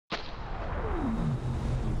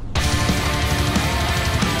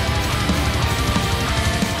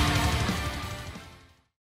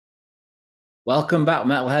Welcome back,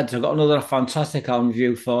 Metalheads. I've got another fantastic album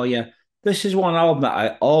review for you. This is one album that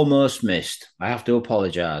I almost missed. I have to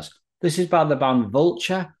apologise. This is by the band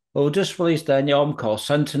Vulture, who just released their new album called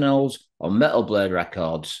Sentinels on Metal Blade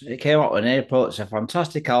Records. It came out in April. It's a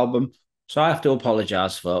fantastic album, so I have to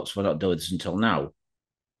apologise, folks, for not doing this until now.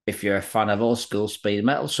 If you're a fan of old school speed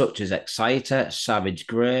metal, such as Exciter, Savage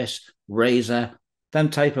Grace, Razor, them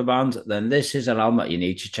type of bands, then this is an album that you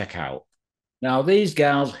need to check out. Now, these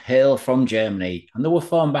guys hail from Germany and they were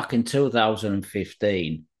formed back in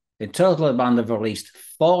 2015. In total, the band have released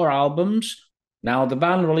 4 albums. Now, the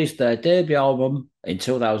band released their debut album in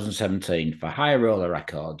 2017 for High Roller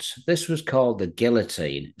Records. This was called The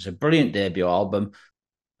Guillotine. It's a brilliant debut album.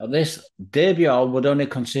 Now, this debut album would only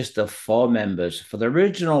consist of 4 members. For the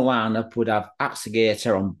original lineup, we'd have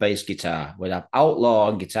Axetinctör on bass guitar, we'd have Outlaw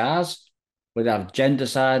on guitars, we'd have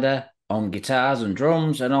Deceiver on guitars and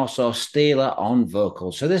drums, and also Steeler on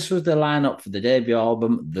vocals. So this was the lineup for the debut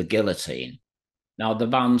album, The Guillotine. Now, the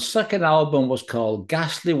band's second album was called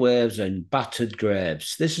Ghastly Waves and Battered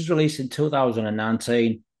Graves. This was released in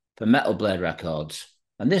 2019 for Metal Blade Records.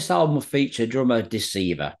 And this album featured drummer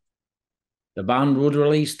Deceiver. The band would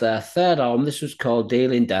release their third album. This was called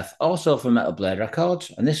Dealin Death, also for Metal Blade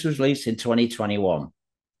Records, and this was released in 2021.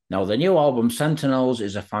 Now, the new album, Sentinels,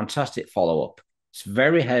 is a fantastic follow-up. It's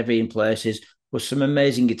very heavy in places with some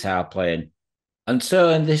amazing guitar playing. And so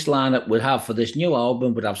in this lineup, we'd have for this new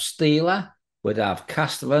album, we'd have Steeler, we'd have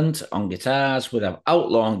Castevet on guitars, we'd have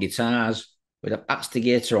Outlaw on guitars, we'd have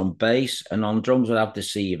Axetinctör on bass, and on drums we'd have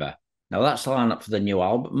Deceiver. Now that's the lineup for the new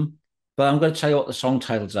album, but I'm going to tell you what the song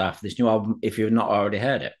titles are for this new album if you've not already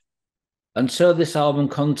heard it. And so this album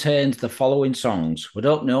contains the following songs. We'd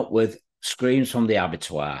open up with Screams from the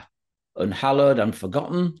Abattoir, Unhallowed and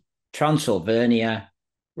Forgotten, Transylvania,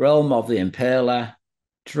 Realm of the Impaler,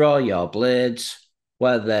 Draw Your Blades,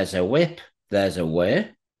 Where There's a Whip, There's a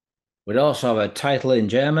Way. We'd also have a title in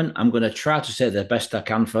German. I'm going to try to say the best I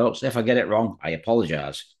can, folks. If I get it wrong, I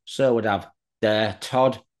apologise. So we'd have Der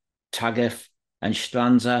Tod, Tagev, and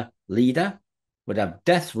Stranza Lieder. We'd have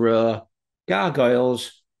Death Row,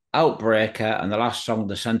 Gargoyles, Outbreaker, and the last song,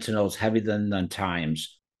 The Sentinels, Heavier Than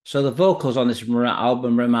Times. So the vocals on this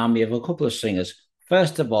album remind me of a couple of singers.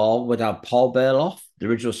 First of all, we'd have Paul Bailoff, the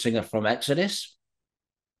original singer from Exodus,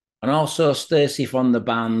 and also Stacey from the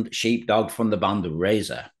band Sheepdog from the band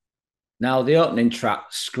Razor. Now, the opening track,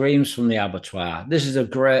 Screams from the Abattoir. This is a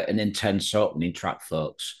great and intense opening track,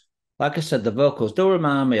 folks. Like I said, the vocals do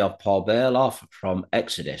remind me of Paul Bailoff from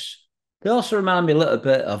Exodus. They also remind me a little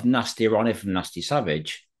bit of Nasty Ronnie from Nasty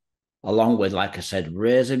Savage, along with, like I said,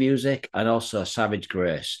 Razor music and also Savage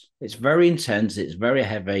Grace. It's very intense, it's very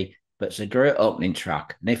heavy, but it's a great opening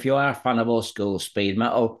track. And if you are a fan of old school speed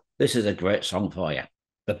metal, this is a great song for you.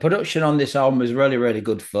 The production on this album is really, really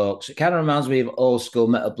good, folks. It kind of reminds me of old school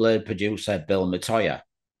Metal Blade producer Bill Matoya.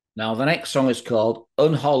 Now, the next song is called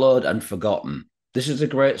Unhallowed and Forgotten. This is a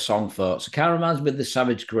great song, folks. It kind of reminds me of the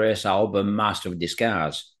Savage Grace album, Master of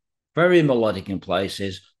Disguise. Very melodic in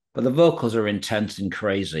places, but the vocals are intense and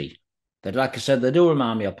crazy. Like I said, they do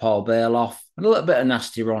remind me of Paul Bailoff and a little bit of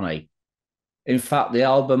Nasty Ronnie. In fact, the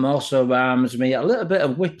album also reminds me a little bit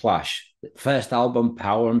of Whiplash, the first album,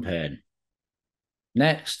 Power and Pain.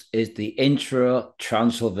 Next is the intro,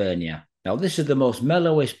 Transylvania. Now, this is the most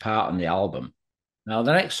mellowest part on the album. Now,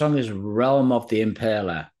 the next song is Realm of the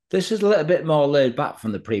Impaler. This is a little bit more laid back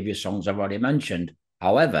from the previous songs I've already mentioned.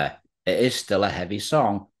 However, it is still a heavy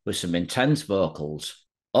song with some intense vocals.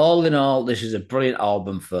 All in all, this is a brilliant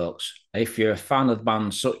album, folks. If you're a fan of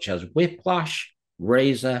bands such as Whiplash,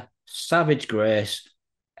 Razor, Savage Grace,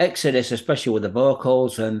 Exodus, especially with the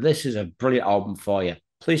vocals, and this is a brilliant album for you.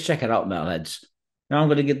 Please check it out, Metalheads. Now I'm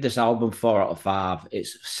going to give this album 4 out of 5.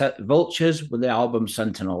 It's Vultures with the album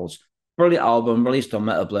Sentinels. Brilliant album, released on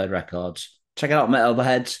Metal Blade Records. Check it out,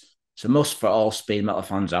 Metalheads. It's a must for all speed metal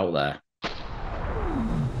fans out there.